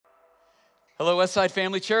Hello, Westside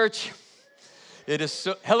Family Church.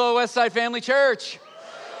 Hello, Westside Family Church.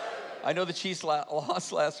 I know the Chiefs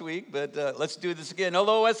lost last week, but let's do this again.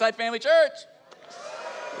 Hello, Westside Family Church.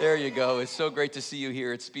 There you go. It's so great to see you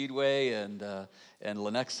here at Speedway and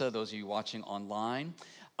Lenexa, those of you watching online.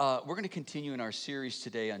 We're going to continue in our series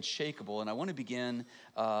today, Unshakeable, and I want to begin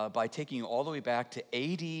by taking you all the way back to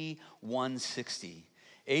AD 160.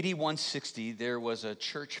 AD 160, there was a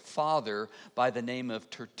church father by the name of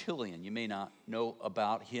Tertullian. You may not know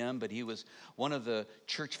about him, but he was one of the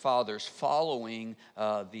church fathers following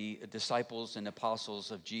the disciples and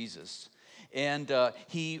apostles of Jesus. And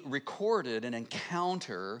he recorded an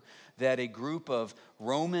encounter that a group of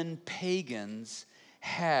Roman pagans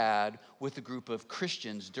had with a group of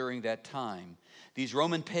Christians during that time. These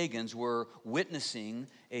Roman pagans were witnessing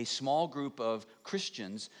a small group of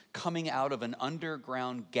Christians coming out of an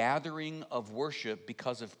underground gathering of worship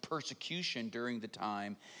because of persecution during the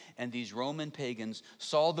time. And these Roman pagans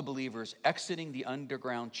saw the believers exiting the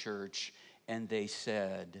underground church, and they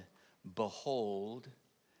said, "Behold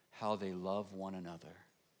how they love one another."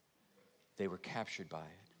 They were captured by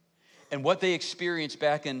it. And what they experienced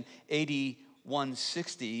back in AD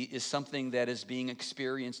 160 is something that is being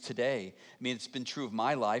experienced today. I mean, it's been true of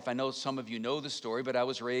my life. I know some of you know the story, but I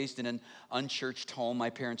was raised in an unchurched home.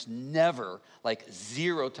 My parents never,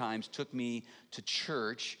 zero times, took me to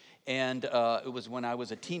church. And it was when I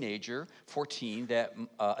was a teenager, 14, that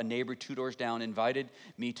a neighbor 2 doors down invited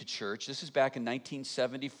me to church. This is back in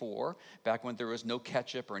 1974, back when there was no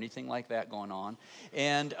ketchup or anything like that going on.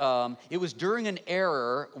 And it was during an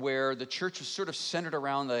era where the church was sort of centered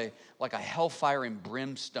around a hellfire and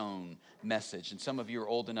brimstone message. And some of you are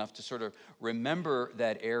old enough to sort of remember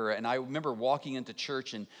that era. And I remember walking into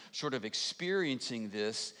church and sort of experiencing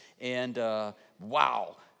this. And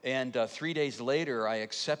wow. And 3 days later, I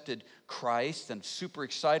accepted Christ, and I'm super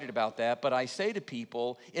excited about that. But I say to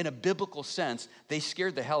people, in a biblical sense, they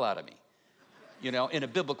scared the hell out of me. You know, in a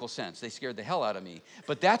biblical sense, they scared the hell out of me.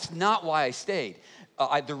 But that's not why I stayed.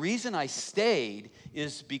 The reason I stayed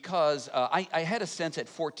is because I had a sense at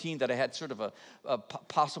 14 that I had sort of a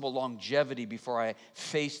possible longevity before I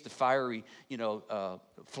faced the fiery,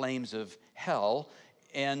 flames of hell.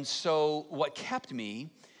 And so what kept me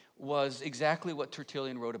was exactly what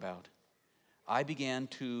Tertullian wrote about. I began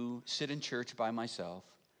to sit in church by myself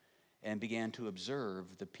and began to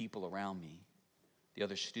observe the people around me, the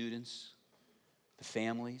other students, the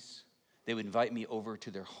families. They would invite me over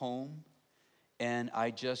to their home, and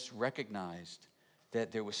I just recognized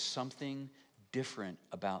that there was something different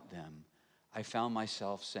about them. I found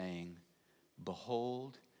myself saying,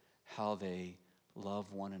 "Behold how they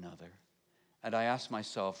love one another." And I asked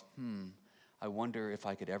myself, I wonder if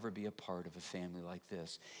I could ever be a part of a family like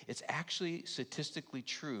this. It's actually statistically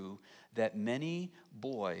true that many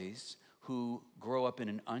boys who grow up in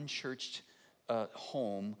an unchurched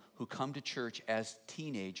home, who come to church as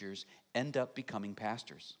teenagers, end up becoming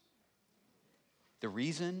pastors. The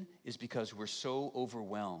reason is because we're so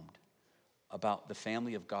overwhelmed about the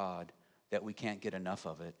family of God that we can't get enough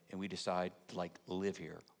of it, and we decide to live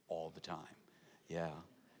here all the time. Yeah,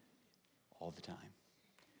 all the time.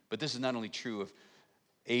 But this is not only true of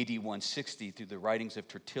AD 160 through the writings of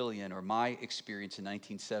Tertullian or my experience in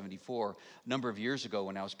 1974. A number of years ago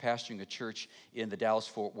when I was pastoring a church in the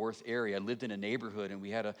Dallas-Fort Worth area, I lived in a neighborhood, and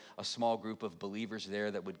we had a small group of believers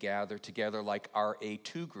there that would gather together like our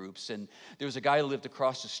A2 groups. And there was a guy who lived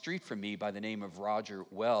across the street from me by the name of Roger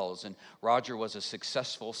Wells. And Roger was a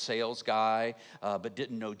successful sales guy, but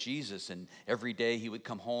didn't know Jesus. And every day he would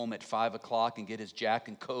come home at 5 o'clock and get his Jack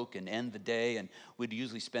and Coke and end the day. And we'd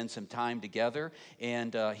usually spend some time together.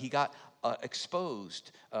 And he got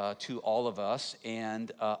exposed to all of us,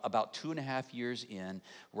 and about 2.5 years in,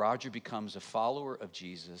 Roger becomes a follower of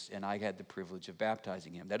Jesus, and I had the privilege of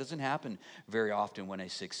baptizing him. That doesn't happen very often when a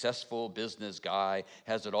successful business guy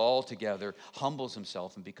has it all together, humbles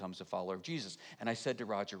himself, and becomes a follower of Jesus. And I said to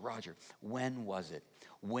Roger, when was it?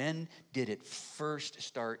 When did it first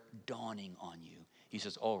start dawning on you? He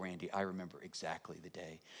says, "Oh, Randy, I remember exactly the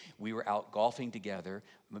day. We were out golfing together,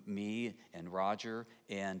 me and Roger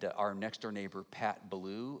and our next door neighbor, Pat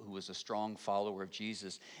Ballou, who was a strong follower of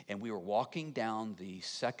Jesus. And we were walking down the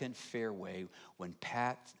second fairway when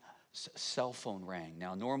Pat's cell phone rang.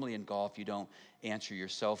 Now, normally in golf, you don't answer your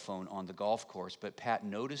cell phone on the golf course, but Pat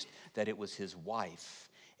noticed that it was his wife.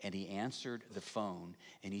 And he answered the phone,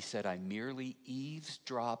 and he said, "I merely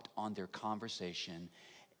eavesdropped on their conversation,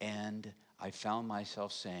 and I found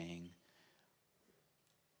myself saying,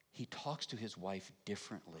 he talks to his wife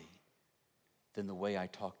differently than the way I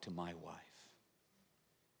talk to my wife.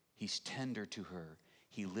 He's tender to her.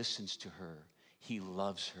 He listens to her. He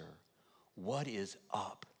loves her. What is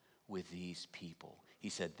up with these people? He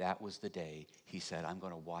said, that was the day. He said, I'm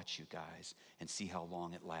going to watch you guys and see how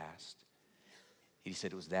long it lasts. He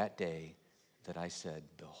said, it was that day that I said,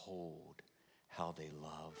 behold how they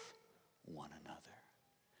love one another.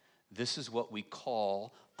 This is what we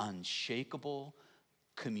call unshakable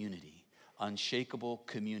community. Unshakable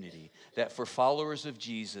community. That for followers of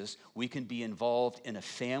Jesus, we can be involved in a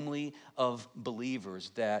family of believers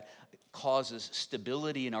that causes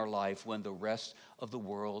stability in our life when the rest of the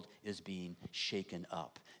world is being shaken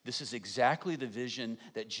up. This is exactly the vision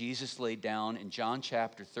that Jesus laid down in John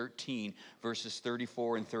chapter 13, verses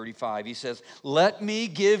 34 and 35. He says, let me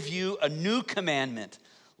give you a new commandment.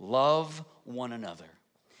 Love one another.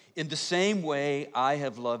 In the same way I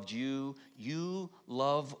have loved you, you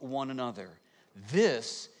love one another.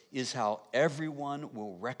 This is how everyone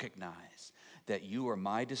will recognize that you are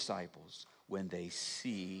my disciples when they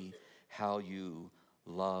see how you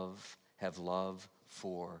have love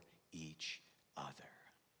for each other.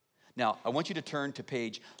 Now, I want you to turn to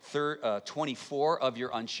page 24 of your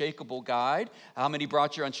Unshakable Guide. How many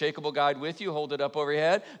brought your Unshakable Guide with you? Hold it up over your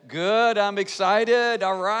head. Good, I'm excited.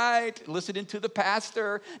 All right, listening to the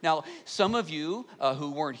pastor. Now, some of you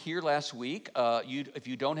who weren't here last week, if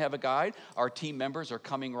you don't have a guide, our team members are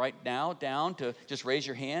coming right now down to just raise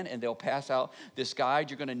your hand and they'll pass out this guide.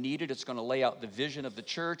 You're going to need it. It's going to lay out the vision of the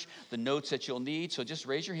church, the notes that you'll need. So just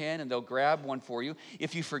raise your hand and they'll grab one for you.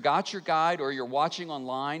 If you forgot your guide or you're watching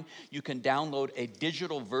online, you can download a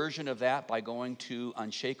digital version of that by going to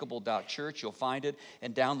unshakable.church. You'll find it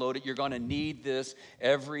and download it. You're going to need this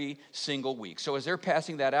every single week. So as they're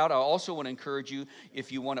passing that out, I also want to encourage you,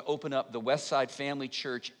 if you want to open up the Westside Family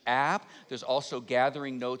Church app, there's also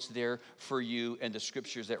gathering notes there for you and the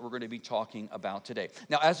scriptures that we're going to be talking about today.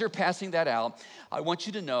 Now, as they're passing that out, I want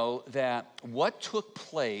you to know that what took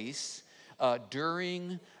place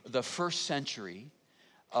during the first century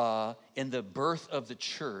in the birth of the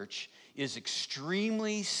church is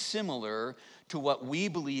extremely similar to what we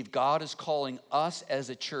believe God is calling us as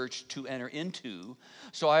a church to enter into.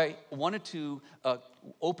 So I wanted to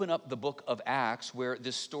open up the book of Acts where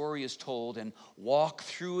this story is told and walk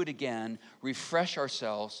through it again, refresh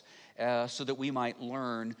ourselves so that we might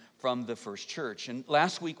learn from the first church. And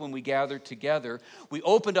last week when we gathered together, we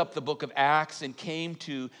opened up the book of Acts and came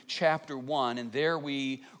to chapter 1, and there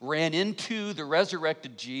we ran into the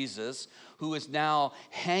resurrected Jesus, who is now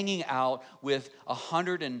hanging out with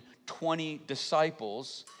 120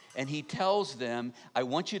 disciples, and he tells them, I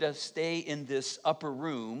want you to stay in this upper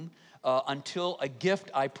room until a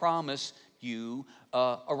gift I promise you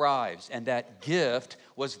arrives. And that gift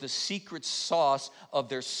was the secret sauce of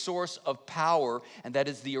their source of power, and that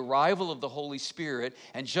is the arrival of the Holy Spirit.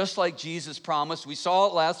 And just like Jesus promised, we saw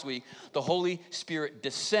it last week, the Holy Spirit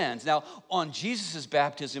descends. Now, on Jesus'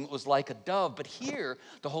 baptism, it was like a dove, but here,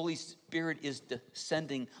 the Holy Spirit is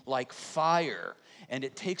descending like fire, and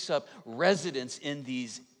it takes up residence in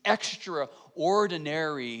these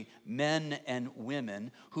extraordinary men and women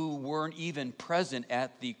who weren't even present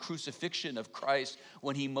at the crucifixion of Christ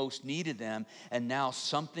when he most needed them, and now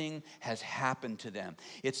something has happened to them.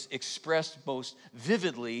 It's expressed most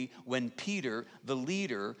vividly when Peter, the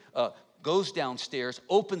leader, goes downstairs,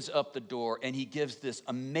 opens up the door, and he gives this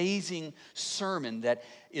amazing sermon that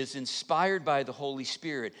is inspired by the Holy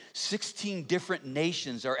Spirit. 16 different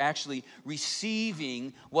nations are actually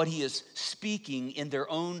receiving what he is speaking in their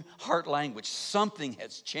own heart language. Something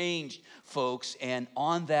has changed, folks, and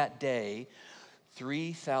on that day,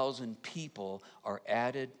 3,000 people are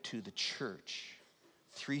added to the church.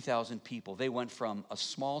 3,000 people. They went from a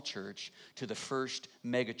small church to the first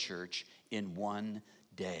megachurch in one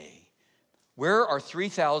day. Where are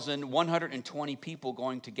 3,120 people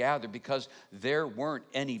going to gather? Because there weren't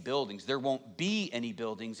any buildings. There won't be any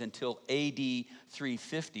buildings until AD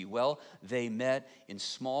 350. Well, they met in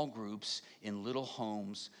small groups in little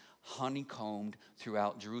homes, honeycombed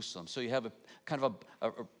throughout Jerusalem. So you have a kind of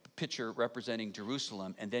a picture representing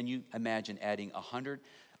Jerusalem, and then you imagine adding 100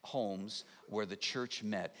 homes where the church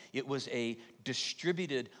met. It was a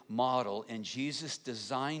distributed model, and Jesus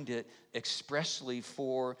designed it expressly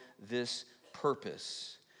for this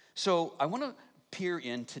purpose. So I want to peer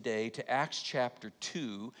in today to Acts chapter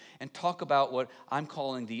 2 and talk about what I'm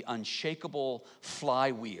calling the unshakable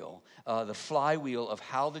flywheel, the flywheel of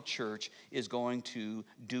how the church is going to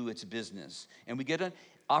do its business. And we get an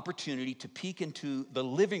opportunity to peek into the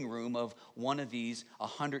living room of one of these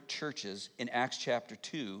 100 churches in Acts chapter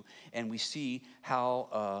 2, and we see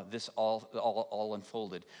how this all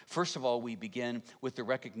unfolded. First of all, we begin with the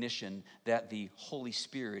recognition that the Holy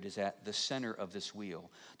Spirit is at the center of this wheel.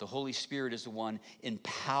 The Holy Spirit is the one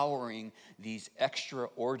empowering these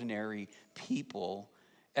extraordinary people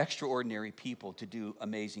to do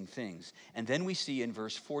amazing things. And then we see in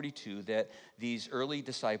verse 42 that these early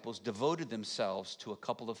disciples devoted themselves to a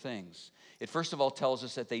couple of things. It first of all tells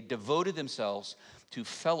us that they devoted themselves to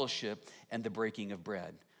fellowship and the breaking of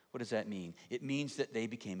bread. What does that mean? It means that they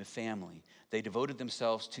became a family. They devoted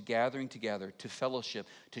themselves to gathering together, to fellowship,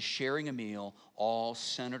 to sharing a meal, all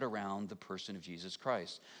centered around the person of Jesus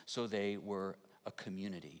Christ. So they were a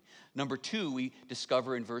community. Number two, we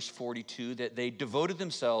discover in verse 42 that they devoted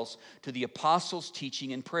themselves to the apostles'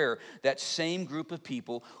 teaching and prayer. That same group of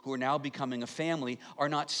people who are now becoming a family are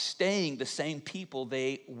not staying the same people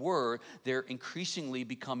they were. They're increasingly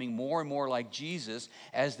becoming more and more like Jesus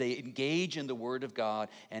as they engage in the Word of God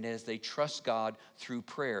and as they trust God through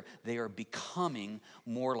prayer. They are becoming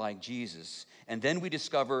more like Jesus. And then we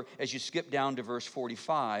discover, as you skip down to verse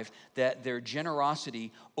 45, that their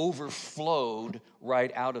generosity overflowed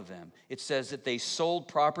right out of them. It says that they sold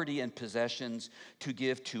property and possessions to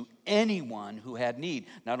give to anyone who had need.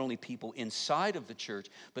 Not only people inside of the church,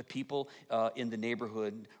 but people in the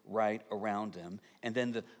neighborhood right around them. And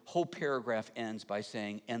then the whole paragraph ends by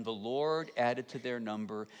saying, and the Lord added to their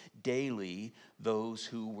number daily those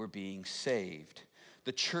who were being saved.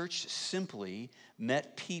 The church simply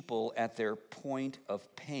met people at their point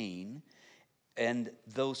of pain. And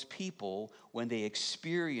those people, when they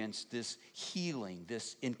experienced this healing,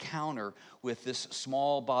 this encounter with this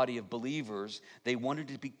small body of believers, they wanted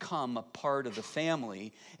to become a part of the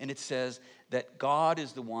family. And it says that God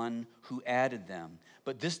is the one who added them.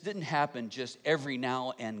 But this didn't happen just every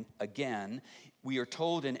now and again. We are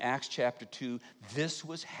told in Acts chapter 2, this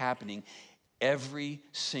was happening every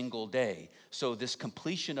single day. So this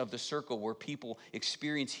completion of the circle where people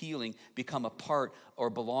experience healing, become a part or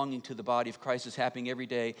belonging to the body of Christ is happening every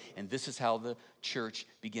day. And this is how the church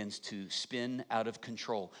begins to spin out of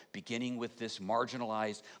control, beginning with this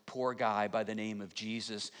marginalized poor guy by the name of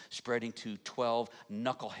Jesus, spreading to 12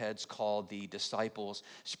 knuckleheads called the disciples,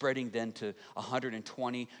 spreading then to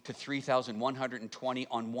 120 to 3,120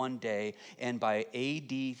 on one day. And by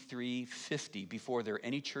AD 350, before there were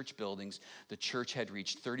any church buildings, the church had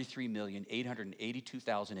reached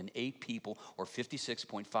 33,882,008 people, or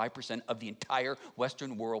 56.5% of the entire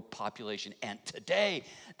Western world population. And today,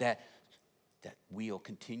 that wheel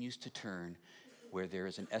continues to turn, where there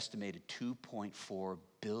is an estimated 2.4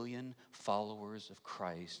 billion followers of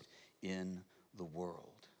Christ in the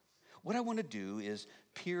world. What I want to do is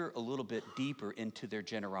peer a little bit deeper into their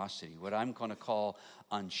generosity, what I'm going to call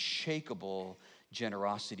unshakable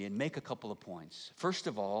generosity, and make a couple of points. First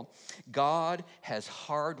of all, God has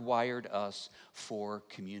hardwired us for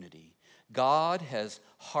community. God has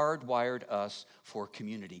hardwired us for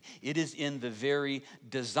community. It is in the very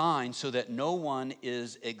design so that no one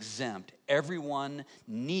is exempt. Everyone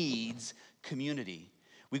needs community.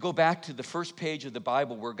 We go back to the first page of the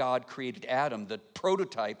Bible where God created Adam, the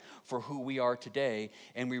prototype for who we are today,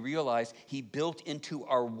 and we realize he built into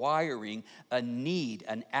our wiring a need,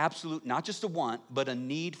 an absolute, not just a want, but a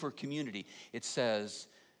need for community. It says,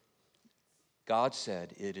 God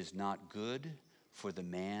said, it is not good for the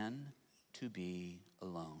man to be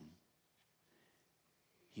alone.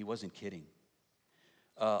 He wasn't kidding.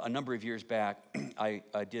 A number of years back, I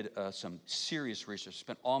did some serious research,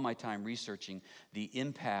 spent all my time researching the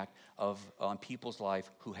impact on people's life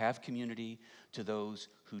who have community to those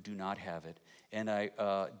who do not have it. And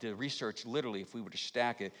the research, literally, if we were to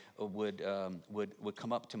stack it, would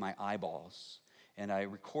come up to my eyeballs. And I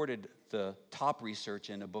recorded the top research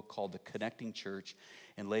in a book called The Connecting Church,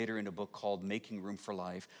 and later in a book called Making Room for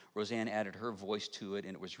Life. Roseanne added her voice to it,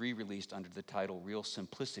 and it was re-released under the title Real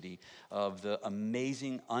Simplicity, of the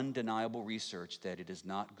amazing, undeniable research that it is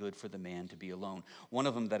not good for the man to be alone. One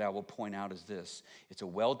of them that I will point out is this. It's a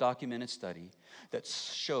well-documented study that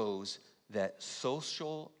shows that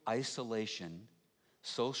social isolation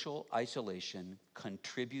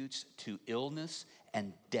contributes to illness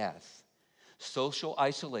and death. Social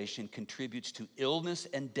isolation contributes to illness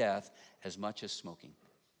and death as much as smoking.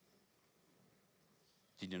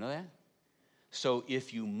 Did you know that? So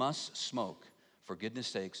if you must smoke, for goodness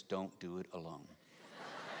sakes, don't do it alone.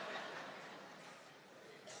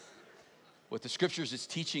 What the scriptures is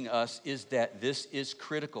teaching us is that this is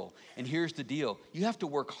critical. And here's the deal. You have to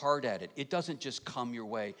work hard at it. It doesn't just come your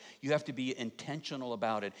way. You have to be intentional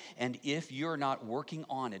about it. And if you're not working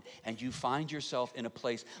on it and you find yourself in a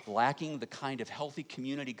place lacking the kind of healthy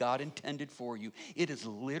community God intended for you, it is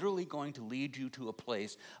literally going to lead you to a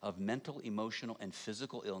place of mental, emotional, and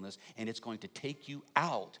physical illness, and it's going to take you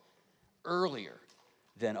out earlier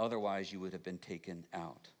than otherwise you would have been taken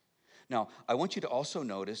out. Now, I want you to also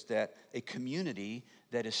notice that a community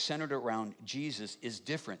that is centered around Jesus is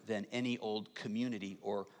different than any old community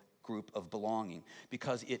or group of belonging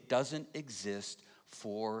because it doesn't exist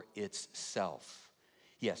for itself.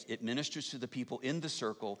 Yes, it ministers to the people in the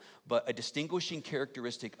circle, but a distinguishing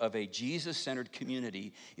characteristic of a Jesus-centered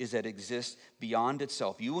community is that it exists beyond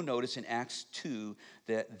itself. You will notice in Acts 2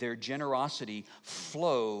 that their generosity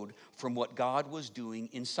flowed from what God was doing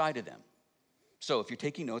inside of them. So if you're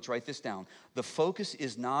taking notes, write this down. The focus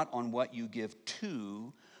is not on what you give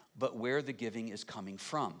to, but where the giving is coming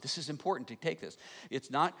from. This is important to take this.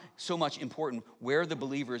 It's not so much important where the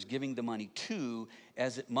believer is giving the money to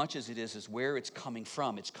as much as it is where it's coming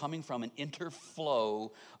from. It's coming from an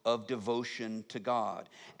interflow of devotion to God.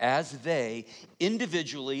 As they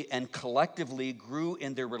individually and collectively grew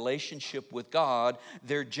in their relationship with God,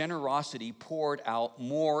 their generosity poured out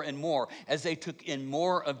more and more. As they took in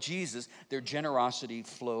more of Jesus, their generosity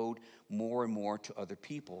flowed more and more to other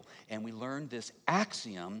people. And we learned this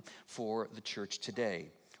axiom for the church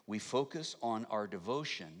today. We focus on our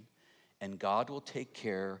devotion, and God will take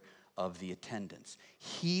care of the attendance.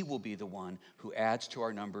 He will be the one who adds to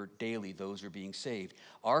our number daily those who are being saved.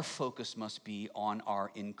 Our focus must be on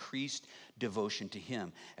our increased devotion to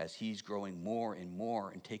Him. As He's growing more and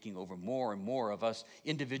more and taking over more and more of us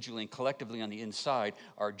individually and collectively on the inside,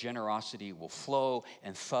 our generosity will flow,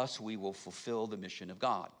 and thus we will fulfill the mission of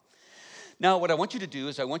God. Now, what I want you to do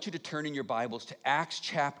is I want you to turn in your Bibles to Acts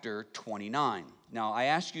chapter 29. Now, I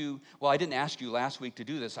didn't ask you last week to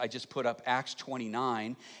do this. I just put up Acts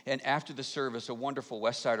 29, and after the service, a wonderful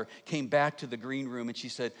Westsider came back to the green room, and she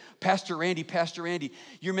said, Pastor Randy,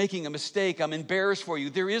 you're making a mistake. I'm embarrassed for you.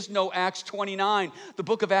 There is no Acts 29. The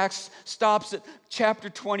book of Acts stops at chapter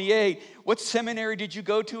 28. What seminary did you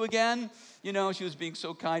go to again? You know, she was being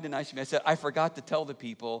so kind and nice to me. I said, I forgot to tell the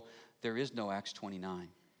people there is no Acts 29.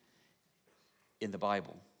 In the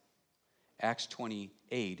Bible. Acts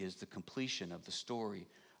 28 is the completion of the story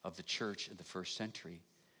of the church in the first century.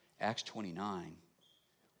 Acts 29,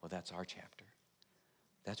 well, that's our chapter.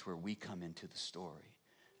 That's where we come into the story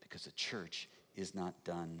because the church is not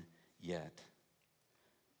done yet.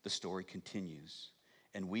 The story continues,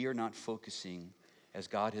 and we are not focusing, as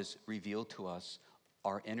God has revealed to us,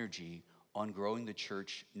 our energy on growing the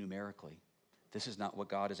church numerically. This is not what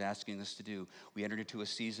God is asking us to do. We entered into a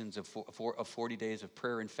season of 40 days of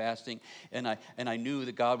prayer and fasting, and I knew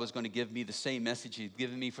that God was going to give me the same message He'd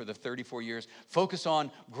given me for the 34 years. Focus on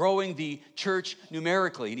growing the church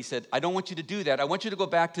numerically. And He said, I don't want you to do that. I want you to go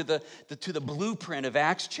back to the blueprint of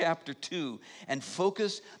Acts chapter 2 and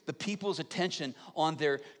focus the people's attention on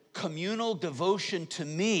their communal devotion to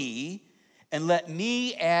me, and let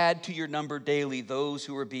me add to your number daily those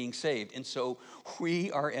who are being saved. And so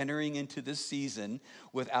we are entering into this season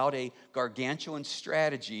without a gargantuan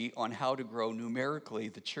strategy on how to grow numerically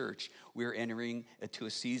the church. We're entering into a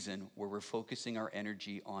season where we're focusing our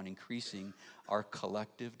energy on increasing our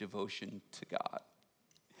collective devotion to God,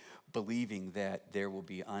 believing that there will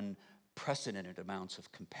be unprecedented amounts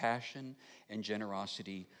of compassion and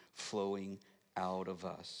generosity flowing out of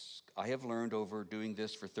us. I have learned over doing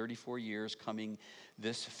this for 34 years, coming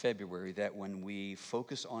this February, that when we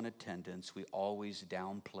focus on attendance, we always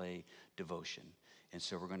downplay devotion. And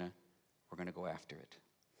so we're gonna go after it.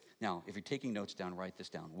 Now, if you're taking notes down, write this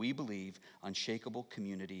down. We believe Unshakable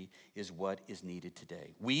Community is what is needed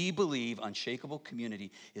today. We believe Unshakable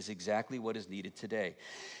Community is exactly what is needed today.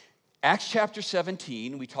 Acts chapter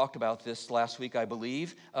 17, we talked about this last week, I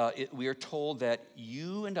believe. We are told that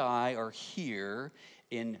you and I are here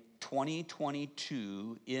in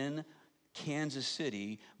 2022 in Kansas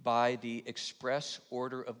City by the express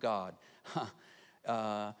order of God.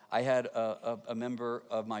 I had a member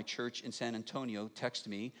of my church in San Antonio text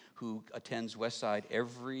me who attends Westside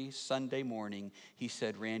every Sunday morning. He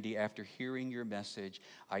said, Randy, after hearing your message,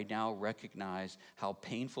 I now recognize how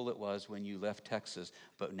painful it was when you left Texas,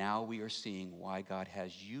 but now we are seeing why God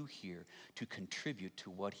has you here to contribute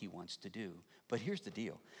to what He wants to do. But here's the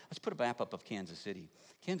deal. Let's put a map up of Kansas City.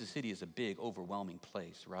 Kansas City is a big, overwhelming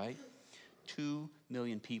place, right? 2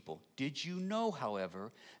 million people. Did you know,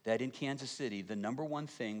 however, that in Kansas City, the number one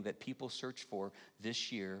thing that people searched for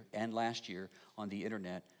this year and last year on the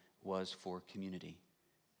internet was for community?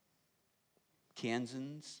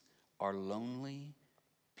 Kansans are lonely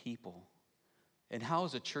people. And how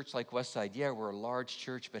is a church like Westside? Yeah, we're a large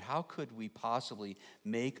church, but how could we possibly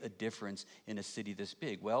make a difference in a city this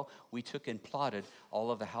big? Well, we took and plotted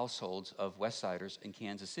all of the households of Westsiders in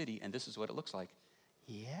Kansas City, and this is what it looks like.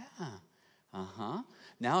 Yeah,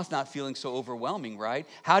 Now it's not feeling so overwhelming, right?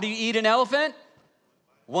 How do you eat an elephant?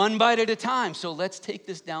 One bite at a time. So let's take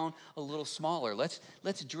this down a little smaller. Let's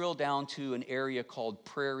drill down to an area called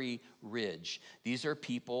Prairie Ridge. These are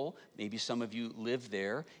people, maybe some of you live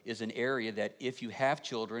there, is an area that if you have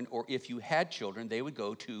children or if you had children, they would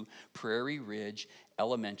go to Prairie Ridge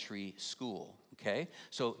Elementary School. Okay,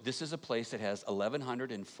 so this is a place that has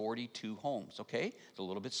 1,142 homes, okay? It's a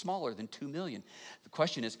little bit smaller than 2 million. The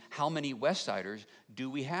question is, how many Westsiders do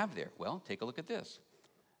we have there? Well, take a look at this.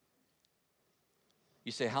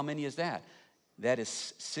 You say, how many is that? That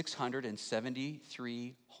is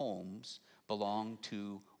 673 homes belong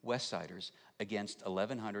to Westsiders against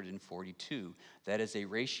 1,142. That is a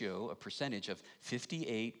ratio, a percentage of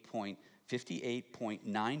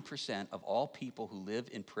 58.9% of all people who live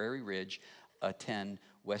in Prairie Ridge attend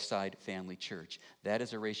Westside Family Church. That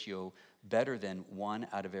is a ratio better than 1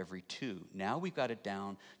 out of every 2. Now we've got it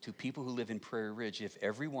down to people who live in Prairie Ridge. If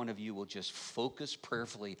every one of you will just focus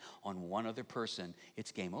prayerfully on one other person,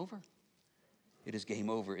 it's game over. It is game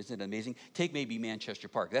over. Isn't it amazing? Take maybe Manchester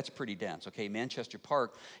Park. That's pretty dense, okay? Manchester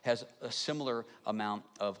Park has a similar amount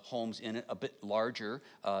of homes in it, a bit larger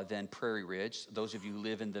than Prairie Ridge. Those of you who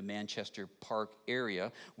live in the Manchester Park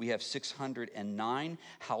area, we have 609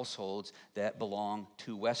 households that belong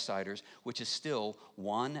to Westsiders, which is still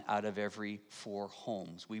 1 out of every 4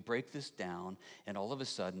 homes. We break this down, and all of a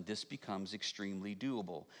sudden, this becomes extremely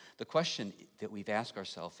doable. The question that we've asked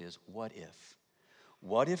ourselves is, what if?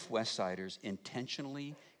 What if Westsiders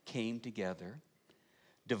intentionally came together,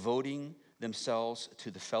 devoting themselves to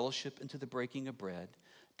the fellowship and to the breaking of bread,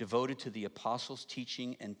 devoted to the apostles'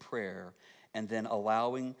 teaching and prayer, and then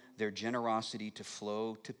allowing their generosity to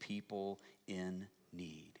flow to people in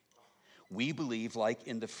need? We believe, like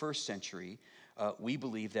in the first century, we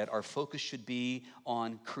believe that our focus should be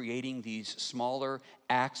on creating these smaller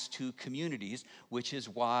Acts 2 communities, which is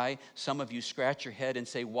why some of you scratch your head and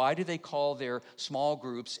say, why do they call their small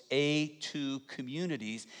groups A2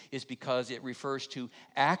 communities? Is because it refers to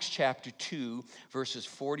Acts chapter 2, verses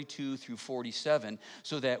 42 through 47,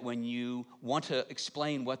 so that when you want to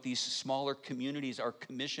explain what these smaller communities are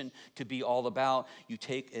commissioned to be all about, you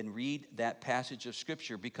take and read that passage of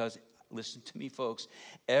Scripture, because listen to me, folks,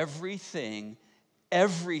 everything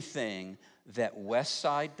that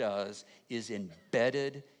Westside does is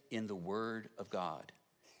embedded in the Word of God.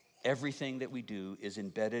 Everything that we do is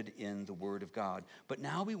embedded in the Word of God. But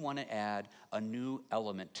now we want to add a new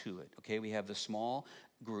element to it, okay? We have the small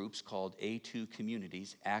groups called A2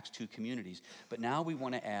 communities, Acts 2 communities. But now we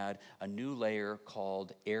want to add a new layer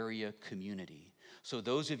called area community. So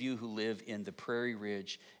those of you who live in the Prairie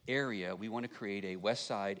Ridge area, we want to create a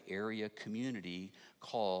Westside area community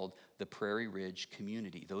called the Prairie Ridge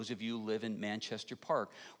Community. Those of you who live in Manchester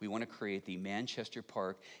Park, we want to create the Manchester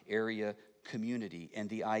Park area community. And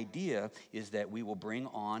the idea is that we will bring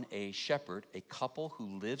on a shepherd, a couple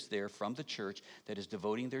who lives there from the church that is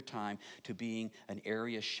devoting their time to being an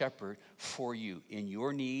area shepherd for you in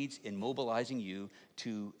your needs, in mobilizing you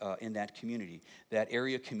to in that community. That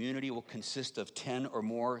area community will consist of 10 or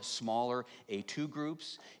more smaller A2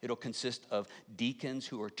 groups. It'll consist of deacons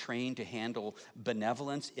who are trained to handle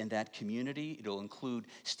benevolence in that community. It'll include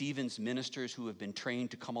Stephen's ministers who have been trained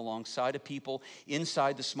to come alongside of people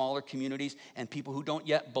inside the smaller communities and people who don't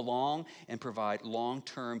yet belong, and provide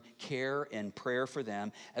long-term care and prayer for them,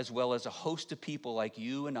 as well as a host of people like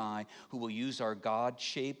you and I who will use our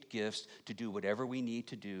God-shaped gifts to do whatever we need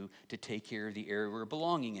to do to take care of the area we're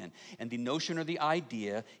belonging in. And the notion or the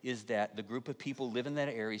idea is that the group of people who live in that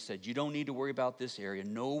area said, you don't need to worry about this area.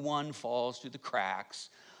 No one falls through the cracks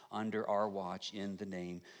under our watch in the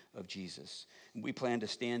name of Jesus. We plan to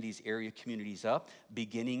stand these area communities up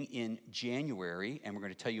beginning in January, and we're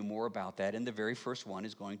going to tell you more about that. And the very first one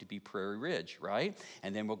is going to be Prairie Ridge, right?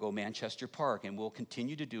 And then we'll go Manchester Park, and we'll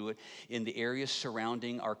continue to do it in the areas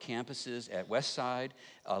surrounding our campuses at Westside,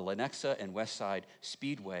 Lenexa, and Westside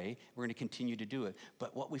Speedway. We're going to continue to do it.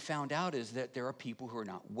 But what we found out is that there are people who are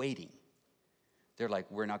not waiting. They're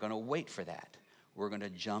like, we're not going to wait for that. We're going to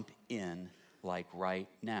jump in like right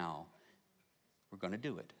now. We're going to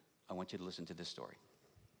do it. I want you to listen to this story.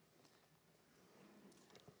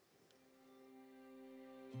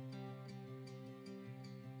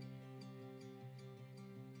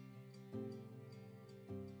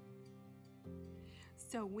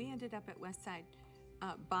 So we ended up at Westside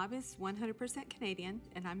Bob is 100% Canadian,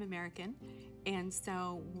 and I'm American, and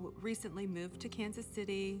so recently moved to Kansas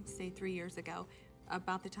City, say 3 years ago,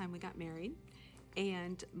 about the time we got married.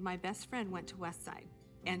 And my best friend went to Westside,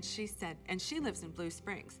 and she said, and she lives in Blue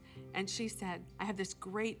Springs, and she said, I have this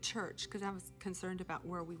great church, because I was concerned about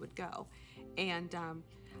where we would go. And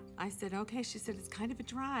I said, okay. She said, it's kind of a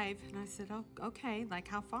drive. And I said, oh, okay, like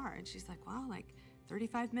how far? And she's like, well, like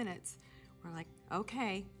 35 minutes. We're like,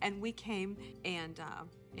 okay. And we came, and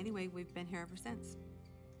anyway, we've been here ever since.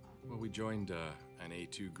 Well, we joined an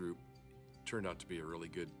A2 group. Turned out to be a really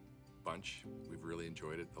good bunch. We've really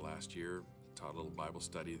enjoyed it the last year. Taught a little Bible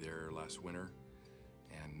study there last winter,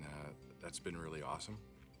 and that's been really awesome.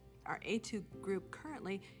 Our A2 group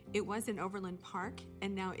currently, it was in Overland Park,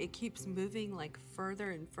 and now it keeps moving like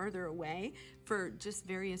further and further away for just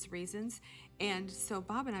various reasons. And so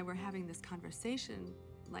Bob and I were having this conversation,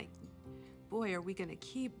 like, boy, are we going to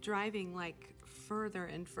keep driving like further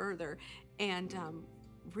and further, and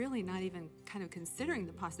really not even kind of considering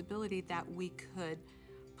the possibility that we could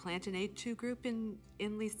plant an A2 group in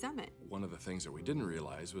Lee Summit. One of the things that we didn't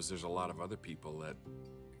realize was there's a lot of other people that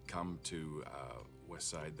come to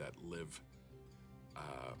Westside that live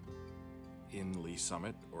in Lee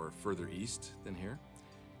Summit or further east than here.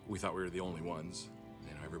 We thought we were the only ones.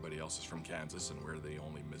 You know, everybody else is from Kansas, and we're the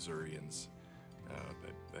only Missourians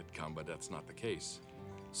that come, but that's not the case.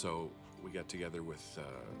 So we got together with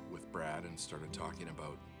Brad and started talking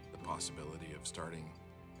about the possibility of starting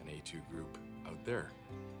an A2 group out there.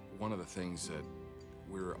 One of the things that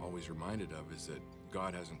we're always reminded of is that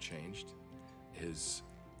God hasn't changed. His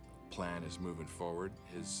plan is moving forward.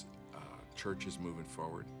 His church is moving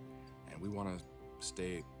forward, and we want to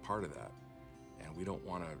stay part of that. And we don't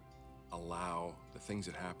want to allow the things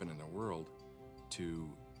that happen in the world to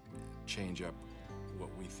change up what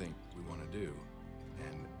we think we want to do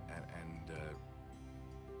and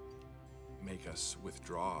make us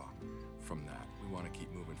withdraw from that. We want to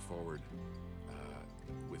keep moving forward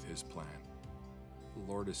with His plan.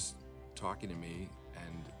 The Lord is talking to me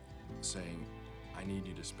and saying, I need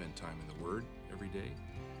you to spend time in the Word every day.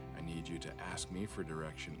 I need you to ask me for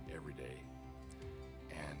direction every day.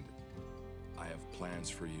 And I have plans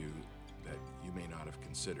for you that you may not have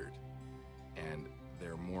considered. And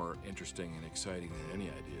they're more interesting and exciting than any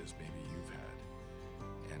ideas maybe you've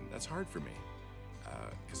had. And that's hard for me,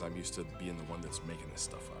 because I'm used to being the one that's making this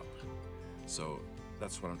stuff up. So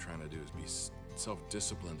that's what I'm trying to do, is be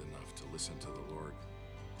self-disciplined enough to listen to the Lord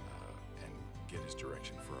and get His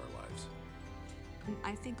direction for our lives.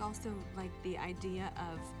 I think also like the idea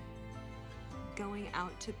of going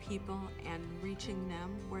out to people and reaching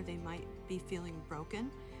them where they might be feeling broken.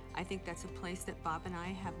 I think that's a place that Bob and I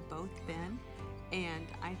have both been. And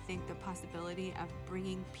I think the possibility of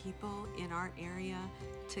bringing people in our area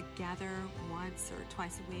together once or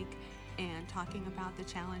twice a week and talking about the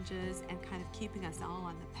challenges and kind of keeping us all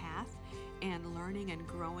on the path and learning and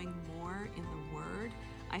growing more in the Word,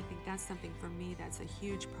 I think that's something for me that's a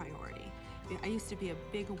huge priority. I used to be a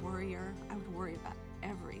big worrier. I would worry about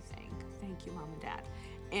everything. Thank you, Mom and Dad.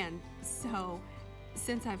 And so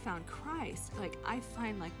since I found Christ, like I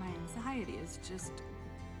find like my anxiety is just,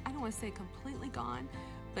 I don't want to say completely gone,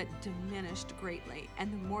 but diminished greatly.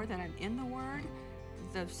 And the more that I'm in the Word,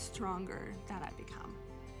 the stronger that I become.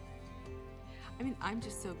 I mean, I'm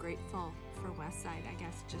just so grateful for Westside, I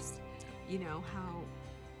guess, just, you know, how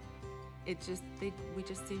it just, we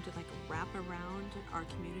just seem to like wrap around our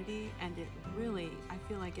community, and it really, I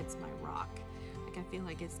feel like it's my rock. Like I feel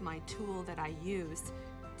like it's my tool that I use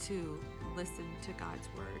to listen to God's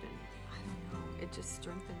Word, and I don't know, it just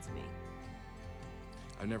strengthens me.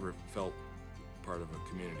 I've never felt part of a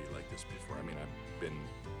community like this before. I mean, I've been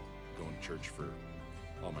going to church for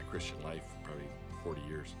all my Christian life, probably 40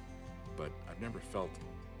 years, but I've never felt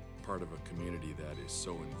part of a community that is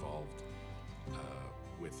so involved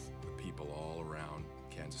with the people all around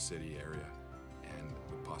Kansas City area, and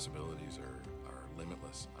the possibilities are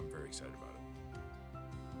limitless. I'm very excited about it.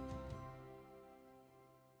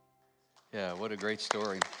 Yeah, what a great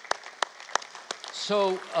story.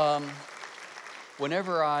 So,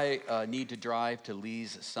 whenever I need to drive to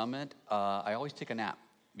Lee's Summit, I always take a nap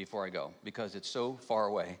before I go because it's so far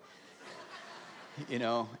away. You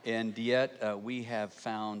know, and yet we have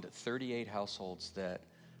found 38 households that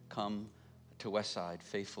come to Westside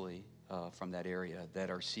faithfully from that area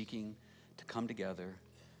that are seeking to come together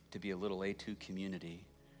to be a little A2 community,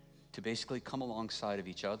 to basically come alongside of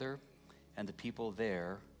each other and the people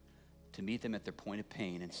there, to meet them at their point of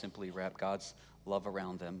pain and simply wrap God's love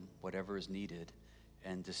around them, whatever is needed,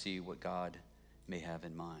 and to see what God may have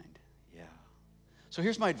in mind. Yeah. So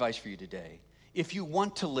here's my advice for you today. If you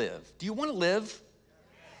want to live, do you want to live?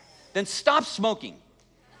 then stop smoking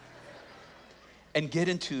and get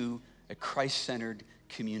into a Christ-centered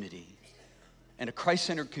community. And a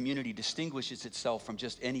Christ-centered community distinguishes itself from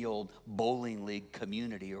just any old bowling league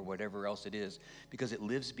community or whatever else it is, because it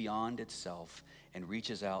lives beyond itself and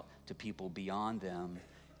reaches out to people beyond them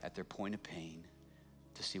at their point of pain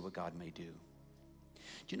to see what God may do.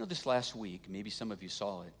 Do you know this last week, maybe some of you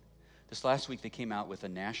saw it, this last week they came out with a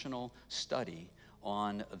national study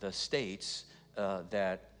on the states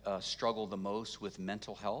that struggle the most with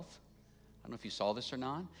mental health. I don't know if you saw this or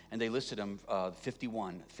not. And they listed them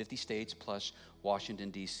 50 states plus Washington,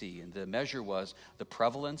 D.C. And the measure was the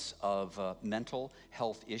prevalence of mental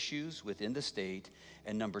health issues within the state,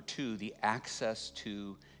 and number 2, the access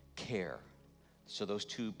to care. So those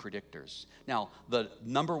 2 predictors. Now, the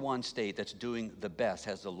number 1 state that's doing the best,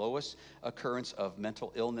 has the lowest occurrence of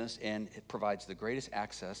mental illness, and it provides the greatest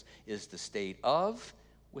access, is the state of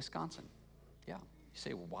Wisconsin. Yeah. You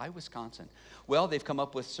say, well, why Wisconsin? Well, they've come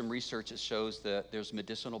up with some research that shows that there's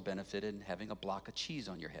medicinal benefit in having a block of cheese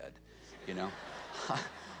on your head, you know?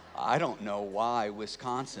 I don't know why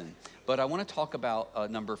Wisconsin, but I want to talk about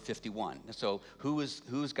number 51. So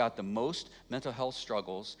who's got the most mental health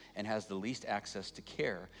struggles and has the least access to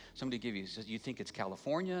care? Somebody give you, you think it's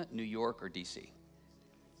California, New York, or D.C.?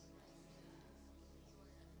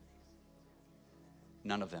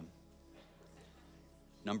 None of them.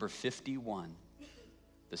 Number 51.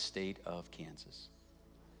 The state of Kansas.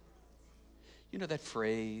 You know that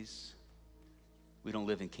phrase, we don't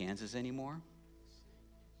live in Kansas anymore?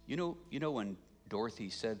 You know when Dorothy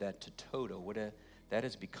said that to Toto, that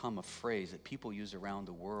has become a phrase that people use around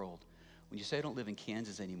the world. When you say I don't live in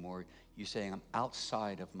Kansas anymore, you're saying I'm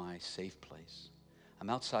outside of my safe place. I'm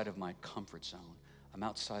outside of my comfort zone. I'm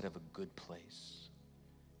outside of a good place.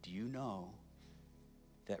 Do you know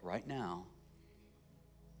that right now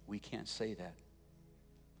we can't say that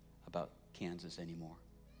about Kansas anymore?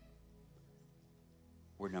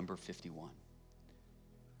 We're number 51.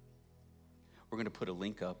 We're going to put a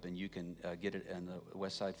link up, and you can get it in the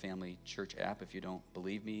Westside Family Church app if you don't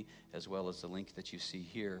believe me, as well as the link that you see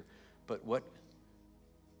here. But what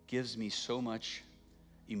gives me so much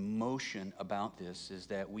emotion about this is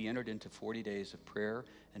that we entered into 40 days of prayer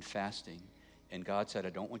and fasting, and God said, I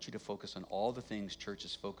don't want you to focus on all the things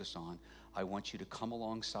churches focus on. I want you to come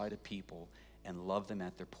alongside of people and love them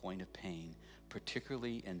at their point of pain,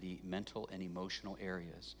 particularly in the mental and emotional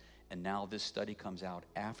areas. And now this study comes out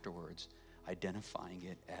afterwards, identifying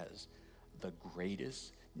it as the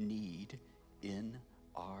greatest need in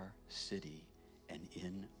our city and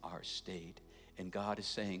in our state. And God is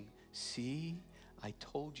saying, see, I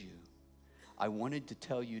told you. I wanted to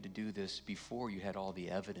tell you to do this before you had all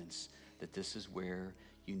the evidence that this is where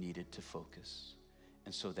you needed to focus.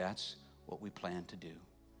 And so that's what we plan to do.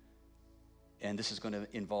 And this is going to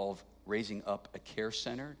involve raising up a care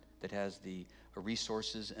center that has the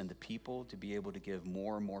resources and the people to be able to give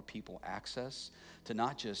more and more people access to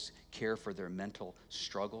not just care for their mental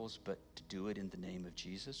struggles, but to do it in the name of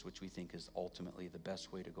Jesus, which we think is ultimately the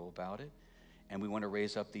best way to go about it. And we want to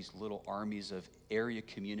raise up these little armies of area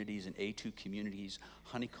communities and A2 communities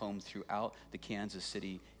honeycombed throughout the Kansas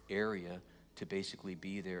City area to basically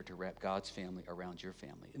be there to wrap God's family around your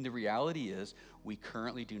family. And the reality is, we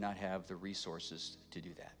currently do not have the resources to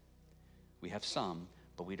do that. We have some,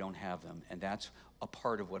 but we don't have them. And that's a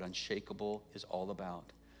part of what Unshakeable is all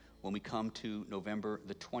about. When we come to November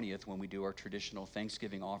the 20th, when we do our traditional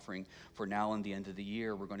Thanksgiving offering for now and the end of the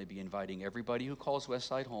year, we're going to be inviting everybody who calls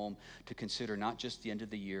Westside home to consider not just the end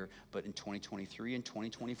of the year, but in 2023 and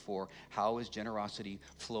 2024, how is generosity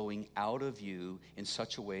flowing out of you in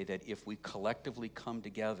such a way that if we collectively come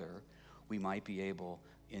together, we might be able,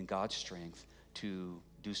 in God's strength, to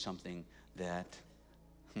do something that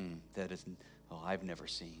is, I've never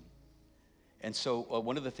seen. And so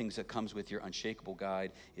one of the things that comes with your Unshakable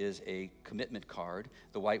guide is a commitment card.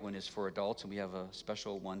 The white one is for adults, and we have a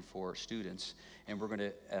special one for students. And we're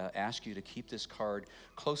going to ask you to keep this card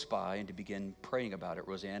close by and to begin praying about it.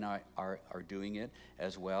 Roseanne and I are doing it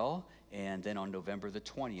as well. And then on November the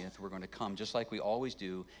 20th, we're going to come, just like we always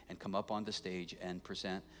do, and come up on the stage and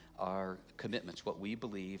present our commitments, what we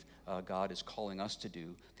believe God is calling us to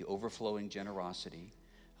do, the overflowing generosity.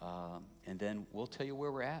 And then we'll tell you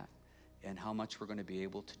where we're at and how much we're going to be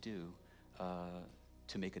able to do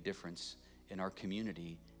to make a difference in our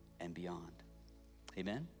community and beyond.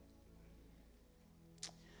 Amen?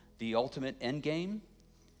 The ultimate end game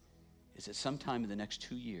is that sometime in the next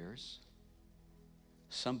 2 years,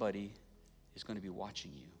 somebody is going to be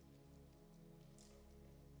watching you.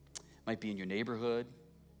 Might be in your neighborhood,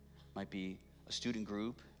 might be a student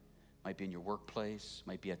group, might be in your workplace,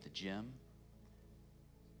 might be at the gym.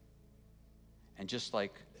 And just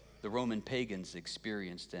like the Roman pagans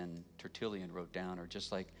experienced and Tertullian wrote down, or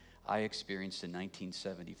just like I experienced in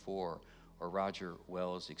 1974, or Roger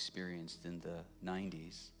Wells experienced in the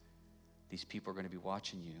 90s, these people are going to be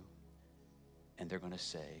watching you, and they're going to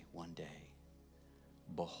say one day,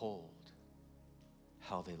 behold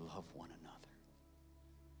how they love one another.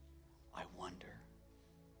 I wonder,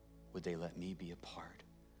 would they let me be a part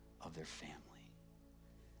of their family?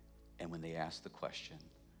 And when they ask the question,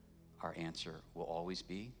 our answer will always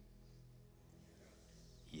be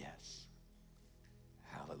yes.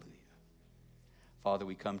 Hallelujah. Father,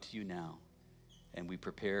 we come to you now, and we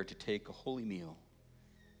prepare to take a holy meal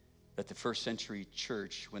that the first century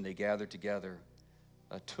church, when they gathered together,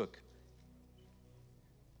 took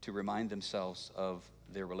to remind themselves of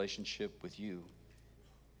their relationship with you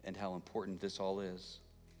and how important this all is.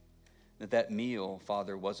 That meal,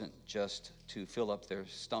 Father, wasn't just to fill up their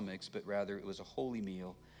stomachs, but rather it was a holy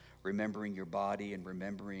meal, remembering your body and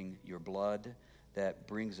remembering your blood that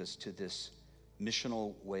brings us to this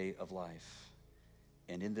missional way of life.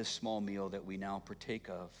 And in this small meal that we now partake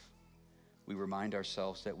of, we remind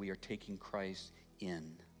ourselves that we are taking Christ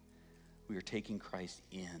in. We are taking Christ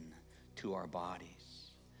in to our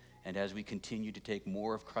bodies. And as we continue to take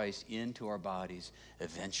more of Christ into our bodies,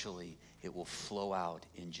 eventually it will flow out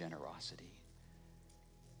in generosity.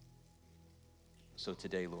 So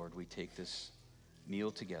today, Lord, we take this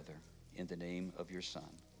meal together in the name of your Son,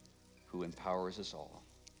 who empowers us all.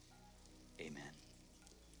 Amen.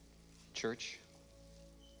 Church,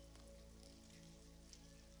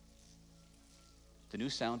 the new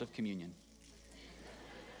sound of communion.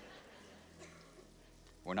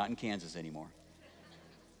 We're not in Kansas anymore.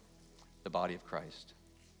 The body of Christ.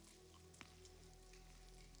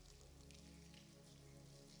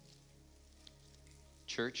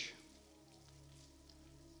 Church,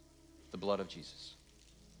 the blood of Jesus.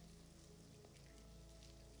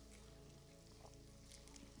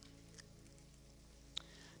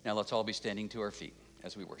 Now let's all be standing to our feet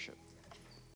as we worship.